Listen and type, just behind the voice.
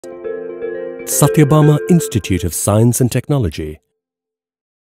Sathyabama Institute of Science and Technology.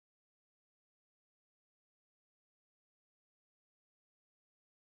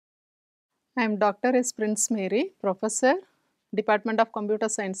 I am Dr.S.Prince Mary, Professor, Department of Computer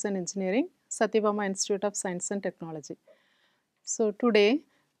Science and Engineering, Sathyabama Institute of Science and Technology. So today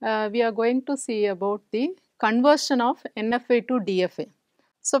we are going to see about the conversion of NFA to DFA.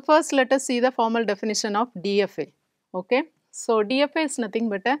 So first let us see the formal definition of DFA. Okay. So DFA is nothing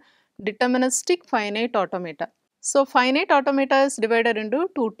but a deterministic finite automata. So finite automata is divided into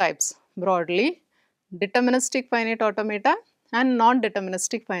two types broadly: deterministic finite automata and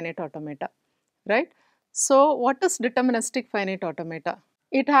non-deterministic finite automata. Right. So what is deterministic finite automata?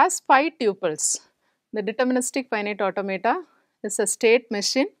 It has 5 tuples. The deterministic finite automata is a state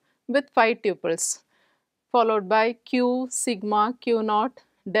machine with 5 tuples followed by Q, sigma, Q naught,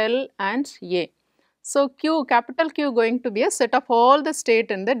 del and A. So Q, capital Q going to be a set of all the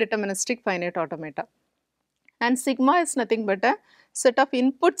state in the deterministic finite automata, and sigma is nothing but a set of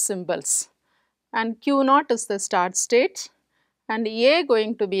input symbols, and Q naught is the start state, and A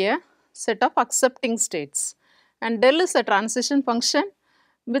going to be a set of accepting states, and del is a transition function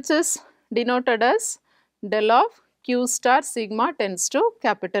which is denoted as del of Q star sigma tends to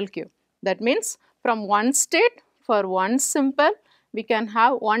capital Q. That means from one state for one symbol we can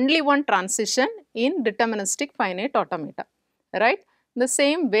have only one transition in deterministic finite automata, right. The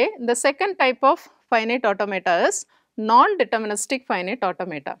same way the second type of finite automata is non-deterministic finite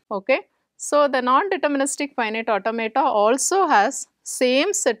automata. Okay. So the non-deterministic finite automata also has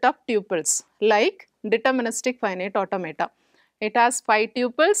same set of tuples like deterministic finite automata. It has 5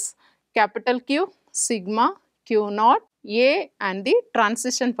 tuples, capital Q, sigma, Q naught, A and the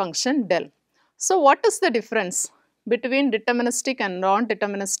transition function del. So what is the difference between deterministic and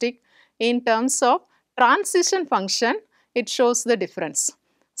non-deterministic? In terms of transition function, it shows the difference.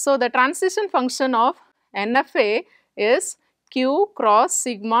 So the transition function of NFA is Q cross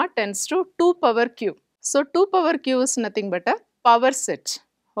sigma tends to 2 power Q. So 2 power Q is nothing but a power set.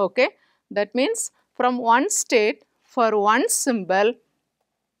 Okay. That means from one state for one symbol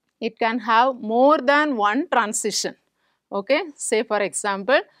it can have more than one transition. Okay. Say for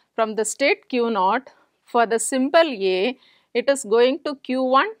example, from the state Q naught for the symbol A, it is going to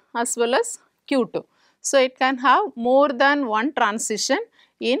Q1 as well as Q2. So it can have more than one transition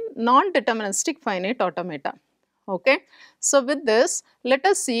in non-deterministic finite automata. Okay. So with this, let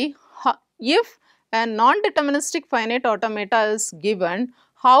us see if a non-deterministic finite automata is given,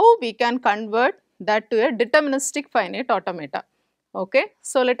 how we can convert that to a deterministic finite automata. Okay.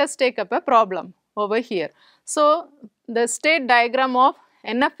 So let us take up a problem over here. So the state diagram of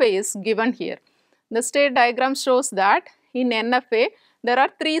NFA is given here. The state diagram shows that in NFA there are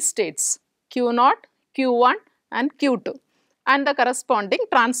 3 states: Q0, Q1 and Q2, and the corresponding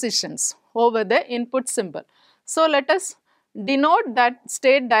transitions over the input symbol. So let us denote that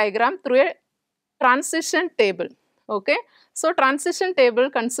state diagram through a transition table. Okay. So transition table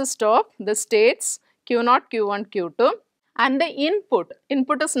consists of the states Q0, Q1, Q2 and the input.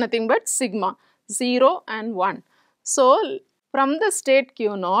 Input is nothing but sigma 0 and 1. So from the state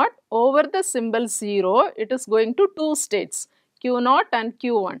Q0 over the symbol 0, it is going to 2 states Q0 and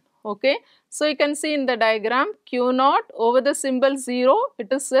Q1. Okay. So you can see in the diagram Q0 over the symbol 0, it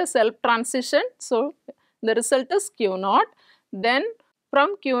is a self transition. So the result is Q0. Then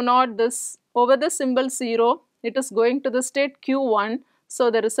from Q0 this over the symbol 0, it is going to the state Q1. So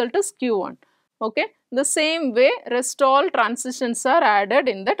the result is Q1. Okay. The same way rest all transitions are added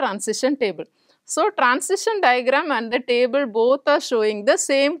in the transition table. So transition diagram and the table both are showing the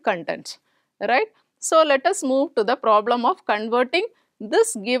same content, right. So let us move to the problem of converting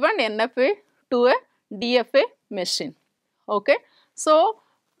this given NFA to a DFA machine. Okay. So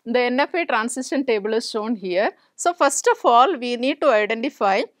the NFA transition table is shown here. So first of all we need to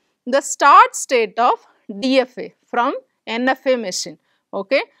identify the start state of DFA from NFA machine.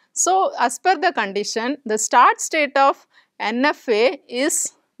 Okay. So as per the condition, the start state of NFA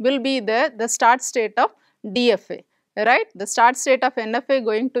will be the start state of DFA, right. The start state of NFA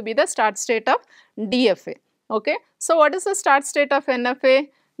going to be the start state of DFA. Okay. So what is the start state of NFA?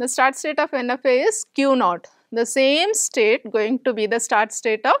 The start state of NFA is Q0. The same state going to be the start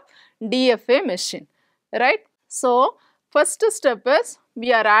state of DFA machine, right. So first step is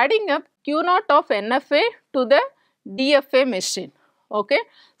we are adding up Q0 of NFA to the DFA machine. Okay.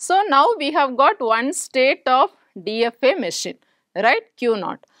 So now we have got one state of DFA machine, right,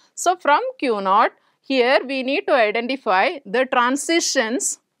 Q0. So from Q0 here we need to identify the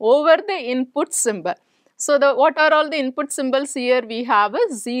transitions over the input symbol. So what are all the input symbols here? We have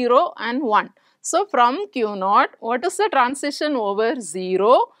a 0 and 1. So from Q0, what is the transition over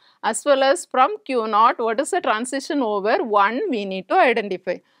 0 as well as from Q0 what is the transition over 1 we need to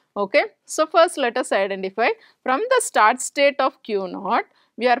identify. Okay. So, first let us identify from the start state of Q0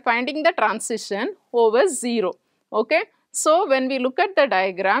 we are finding the transition over 0. Okay. So, when we look at the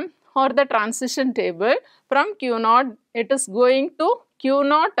diagram or the transition table, from Q0 it is going to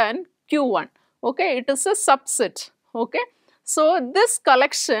Q0 and Q1. Okay. It is a subset. Okay. So, this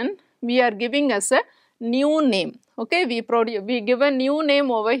collection we are giving as a new name. Okay. We give a new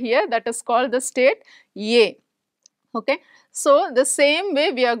name over here, that is called the state A. Okay. So, the same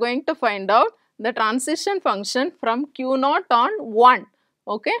way we are going to find out the transition function from Q0 on 1.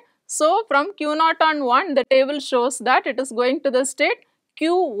 Okay. So, from Q0 on 1 the table shows that it is going to the state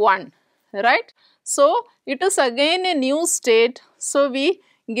Q1, right. So, it is again a new state. So, we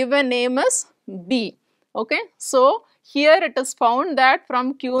give a name as B. Okay. So, here it is found that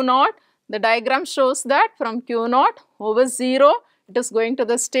from Q0 the diagram shows that from Q0 over 0 it is going to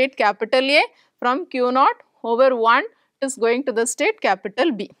the state capital A, from Q0 over 1 it is going to the state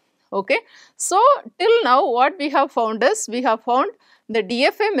capital B. Okay. So, till now what we have found is, we have found the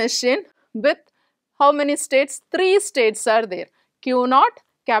DFA machine with how many states? 3 states are there, Q0,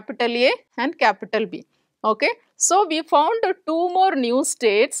 capital A and capital B. Okay. So, we found 2 more new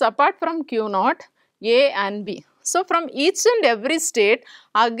states apart from Q0, A and B. So, from each and every state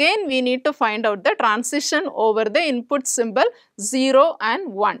again we need to find out the transition over the input symbol 0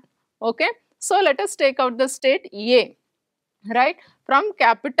 and 1. Okay. So, let us take out the state A, right, from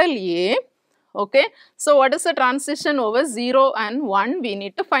capital A. Okay. So, what is the transition over 0 and 1 we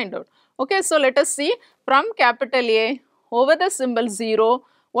need to find out. Okay. So, let us see from capital A over the symbol 0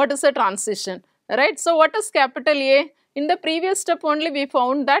 what is the transition, right. So, what is capital A? In the previous step only we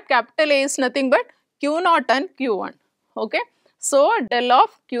found that capital A is nothing but Q0 and Q1. Okay. So, del of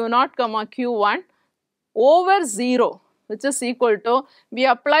Q0 comma Q1 over 0, which is equal to, we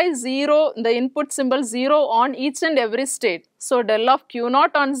apply 0, the input symbol 0 on each and every state. So, del of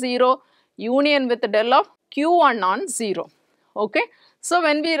Q0 on 0 union with del of Q1 on 0. Okay. So,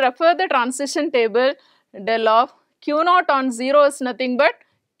 when we refer the transition table, del of Q0 on 0 is nothing but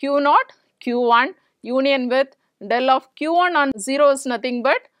Q0 Q1 union with del of Q1 on 0 is nothing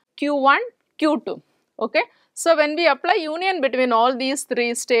but Q1 Q2. Okay. So, when we apply union between all these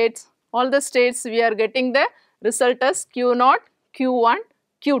 3 states, all the states we are getting the result as Q0, Q1,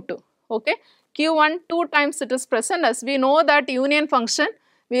 Q2. Okay. Q1 2 times it is present, as we know that union function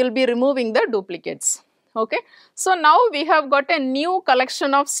we will be removing the duplicates. Okay. So, now we have got a new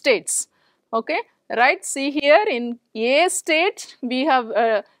collection of states. Okay. Right. See here in A state we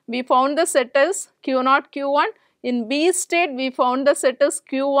have we found the set as Q0, Q1. In B state we found the set as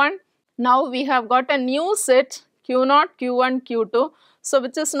Q1. Now, we have got a new set Q0, Q1, Q2. So,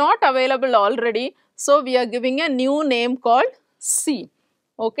 which is not available already. So, we are giving a new name called C.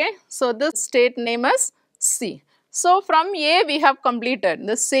 Okay. So, this state name is C. So, from A we have completed.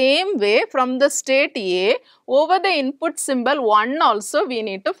 The same way from the state A over the input symbol 1 also we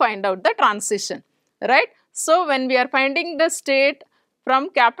need to find out the transition, right. So, when we are finding the state from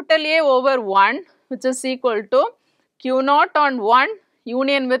capital A over 1, which is equal to Q0 on 1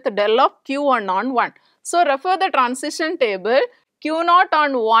 union with del of Q1 on 1. So, refer the transition table, Q0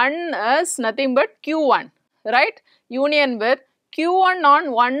 on 1 is nothing but Q1, right, union with Q1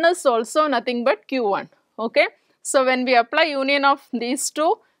 on 1 is also nothing but Q1. Okay. So, when we apply union of these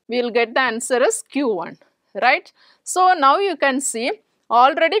two, we will get the answer as Q1, right. So, now you can see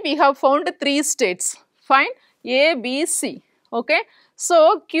already we have found 3 states, fine, A, B, C. Okay.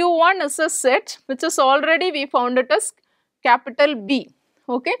 So, Q1 is a set which is already we found it as capital B.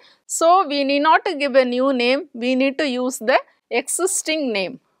 Okay. So, we need not to give a new name, we need to use the existing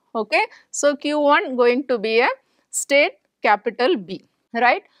name. Okay. So, Q1 going to be a state capital B,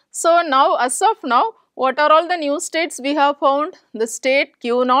 right. So, now as of now what are all the new states we have found? The state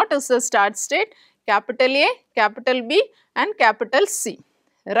Q0 is the start state, capital A, capital B and capital C,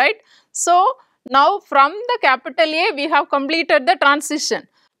 right. So, now from the capital A we have completed the transition.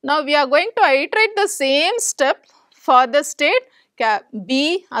 Now, we are going to iterate the same step for the state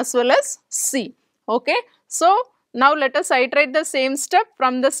B as well as C. Okay. So, now let us iterate the same step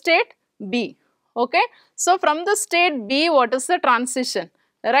from the state B. Okay. So, from the state B what is the transition,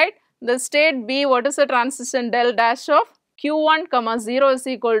 right. The state B what is the transition? Del dash of Q1 comma 0 is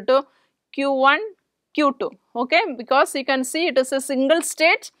equal to Q1 Q2. Okay. Because you can see it is a single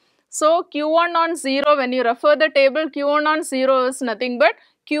state. So, Q1 on 0, when you refer the table, Q1 on 0 is nothing but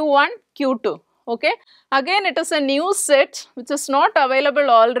Q1 Q2. Okay. Again it is a new set which is not available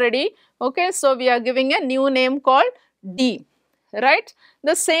already. Okay. So, we are giving a new name called D, right.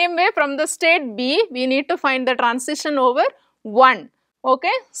 The same way from the state B we need to find the transition over 1.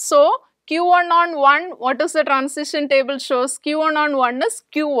 Okay, so Q1 on 1, what is the transition table shows? Q1 on 1 is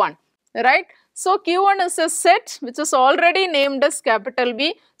Q1, right? So Q1 is a set which is already named as capital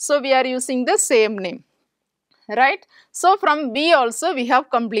B, so we are using the same name, right? So from B also we have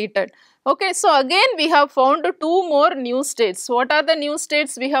completed. Okay, so again we have found two more new states. What are the new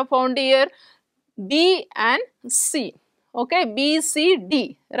states we have found here? B and C. Okay, B, C,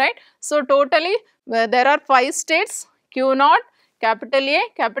 D, right? So totally there are 5 states: Q0, capital A,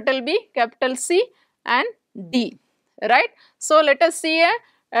 capital B, capital C and D, right? So let us see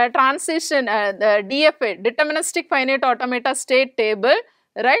a transition, the DFA, deterministic finite automata state table,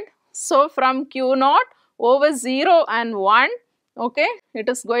 right? So from Q0 over 0 and 1, okay, it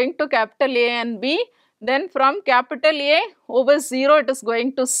is going to capital A and B. Then from capital A over 0 it is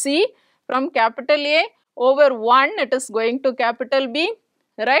going to C. From capital A over 1 it is going to capital B,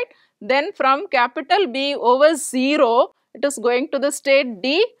 right? Then from capital B over 0 it is going to the state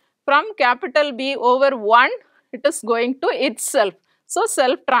D. From capital B over 1 it is going to itself. So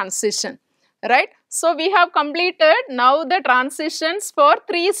self transition, right? So we have completed now the transitions for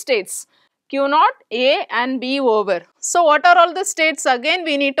 3 states: Q0, A and B over. So what are all the states? Again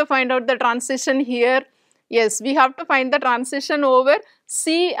we need to find out the transition here. Yes, we have to find the transition over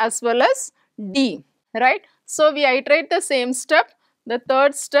C as well as D, right? So we iterate the same step, the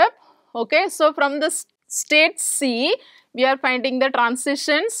third step. Okay, so from the state C we are finding the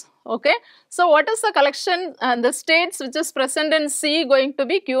transitions. Okay, so what is the collection and the states which is present in C going to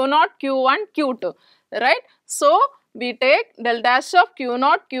be Q0, Q1, Q2, right? So we take del dash of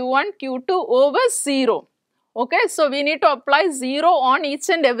Q0, Q1, Q2 over 0. Okay, so we need to apply 0 on each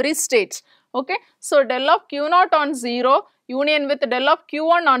and every state. Okay, so del of Q0 on 0 union with del of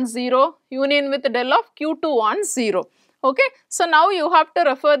Q1 on 0 union with del of Q2 on 0. Okay, so now you have to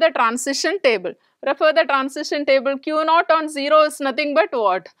refer the transition table. Refer the transition table. Q0 on 0 is nothing but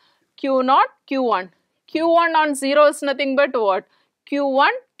what? Q0, Q1. Q1 on 0 is nothing but what?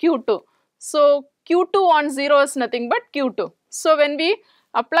 Q1, Q2. So Q2 on 0 is nothing but Q2. So when we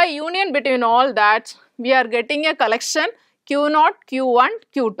apply union between all that, we are getting a collection Q0, Q1,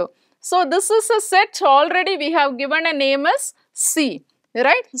 Q2. So this is a set already we have given a name as C,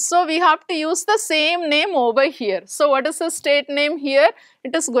 right? So we have to use the same name over here. So what is the state name here?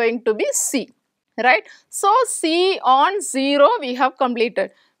 It is going to be C, right? So C on 0 we have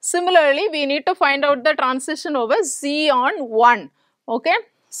completed. Similarly, we need to find out the transition over C on 1, okay?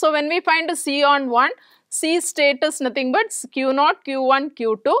 So when we find C on 1, C state is nothing but Q0, Q1,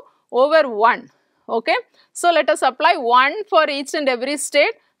 Q2 over 1, okay? So let us apply 1 for each and every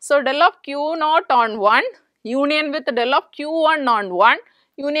state. So del of Q0 on 1 union with del of Q1 on 1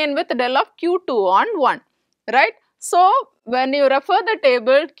 union with del of Q2 on 1, right? So when you refer the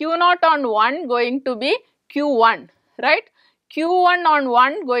table, Q0 on 1 going to be Q1, right? Q1 on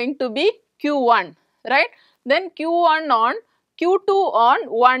 1 going to be Q1, right? Then Q1 on Q2 on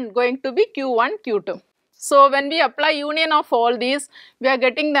 1 going to be Q1, Q2. So when we apply union of all these, we are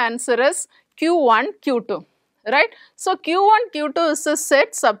getting the answer as Q1, Q2, right? So Q1, Q2 is a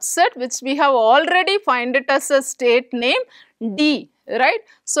set subset which we have already find it as a state name D, right?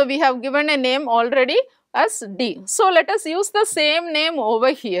 So we have given a name already as D. So let us use the same name over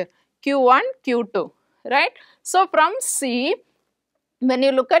here, Q1, Q2, right? So from C, when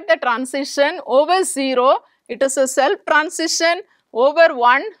you look at the transition over 0, it is a self transition. Over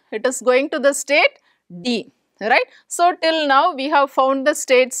 1, it is going to the state D, right? So till now we have found the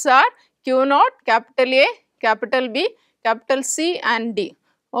states are Q0, capital A, capital B, capital C and D,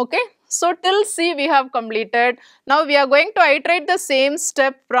 okay? So till C we have completed. Now we are going to iterate the same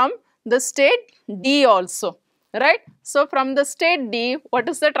step from the state D also, right? So from the state D, what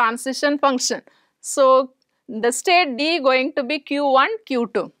is the transition function? So the state D going to be Q1,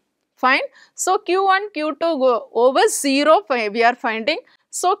 Q2, fine. So Q1, Q2 go over 0 we are finding.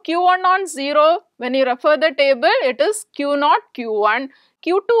 So Q1 on 0, when you refer the table, it is Q0, Q1,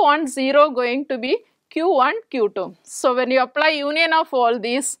 Q2 on 0 going to be Q1, Q2. So when you apply union of all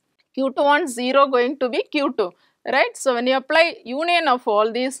these, Q2 on 0 going to be Q2, right? So when you apply union of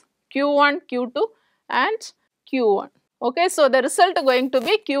all these, Q1, Q2 and Q1, okay? So the result going to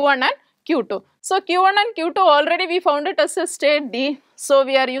be Q1 and Q2. So Q1 and Q2 already we found it as a state D. So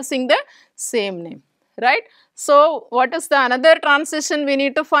we are using the same name, right? So what is the another transition we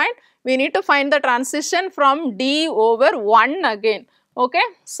need to find? We need to find the transition from D over 1 again, okay?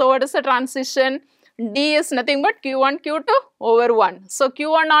 So what is the transition? D is nothing but Q1, Q2 over 1. So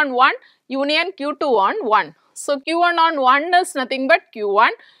Q1 on 1 union Q2 on 1. So Q1 on 1 is nothing but Q1,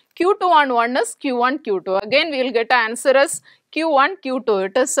 Q2 on 1 is Q1, Q2. Again we will get an answer as Q1, Q2.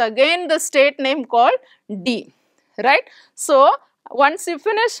 It is again the state name called D, right? So once you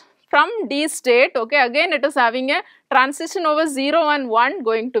finish from D state, okay, again it is having a transition over 0 and 1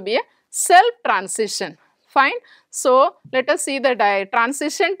 going to be a self transition. Fine. So, let us see the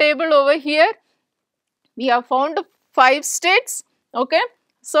transition table over here. We have found 5 states, okay.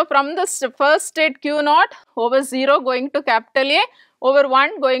 So, from the first state Q0 over 0 going to capital A, over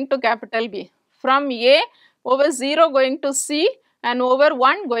 1 going to capital B. From A over 0 going to C and over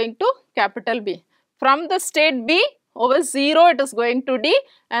 1 going to capital B. From the state B over 0 it is going to D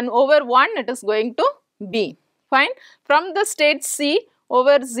and over 1 it is going to B. Fine. From the state C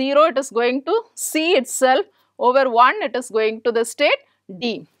over 0 it is going to C itself, over 1 it is going to the state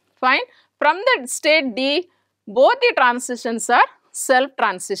D. Fine. From the state D, both the transitions are self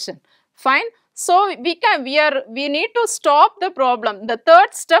transition. Fine. So, we need to stop the problem, the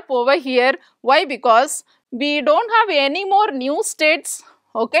third step over here. Why? Because we don't have any more new states,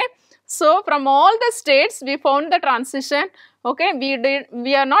 okay. So, from all the states we found the transition, okay,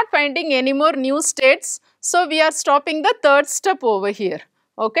 we are not finding any more new states. So, we are stopping the third step over here,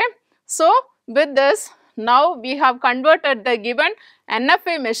 okay. So, with this, now we have converted the given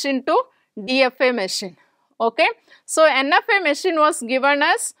NFA machine to DFA machine, okay. So, NFA machine was given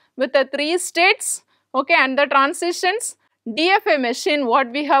us with the 3 states, okay, and the transitions. DFA machine, what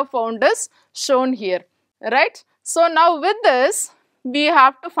we have found is shown here, right. So, now with this, we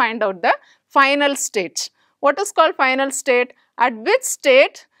have to find out the final state. What is called final state? At which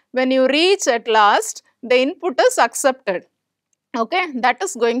state when you reach at last, the input is accepted, okay, that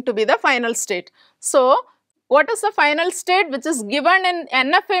is going to be the final state. So, what is the final state which is given in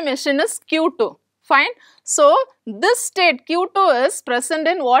NFA machine is Q2, fine. So, this state Q2 is present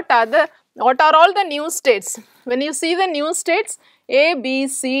in what are all the new states? When you see the new states A, B,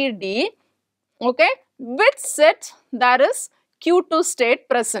 C, D, okay, which set there is Q2 state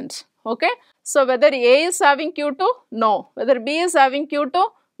present, okay. So, whether A is having Q2? No. Whether B is having Q2?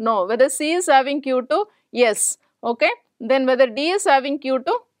 No. Whether C is having Q2? Yes, okay. Then whether D is having Q2?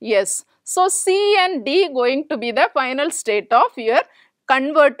 Yes. So, C and D going to be the final state of your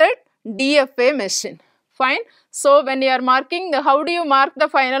converted DFA machine, fine. So, when you are marking how do you mark the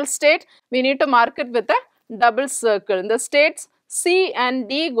final state? We need to mark it with a double circle. The states C and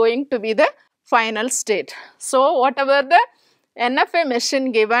D going to be the final state. So, whatever the NFA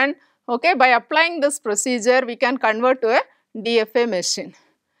machine given, okay, by applying this procedure we can convert to a DFA machine.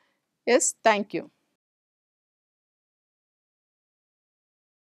 Yes, thank you.